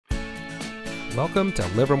Welcome to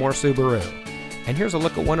Livermore Subaru, and here's a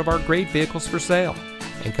look at one of our great vehicles for sale,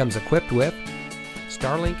 and comes equipped with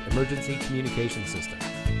Starlink emergency communication system,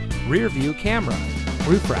 rear view camera,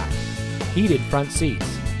 roof rack, heated front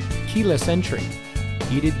seats, keyless entry,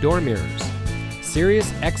 heated door mirrors, Sirius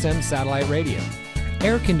XM satellite radio,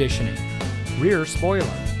 air conditioning, rear spoiler,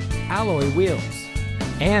 alloy wheels,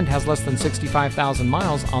 and has less than 65,000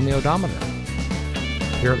 miles on the odometer.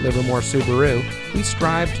 Here at Livermore Subaru, we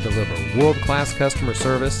strive to deliver world-class customer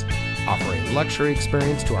service, offer a luxury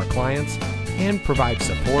experience to our clients, and provide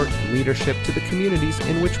support and leadership to the communities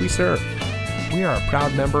in which we serve. We are a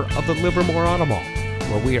proud member of the Livermore Auto Mall,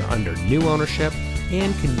 where we are under new ownership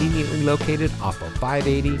and conveniently located off of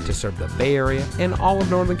 580 to serve the Bay Area and all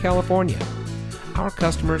of Northern California. Our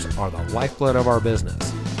customers are the lifeblood of our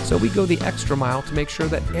business, so we go the extra mile to make sure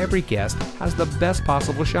that every guest has the best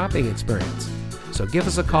possible shopping experience. So give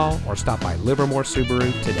us a call or stop by Livermore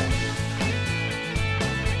Subaru today.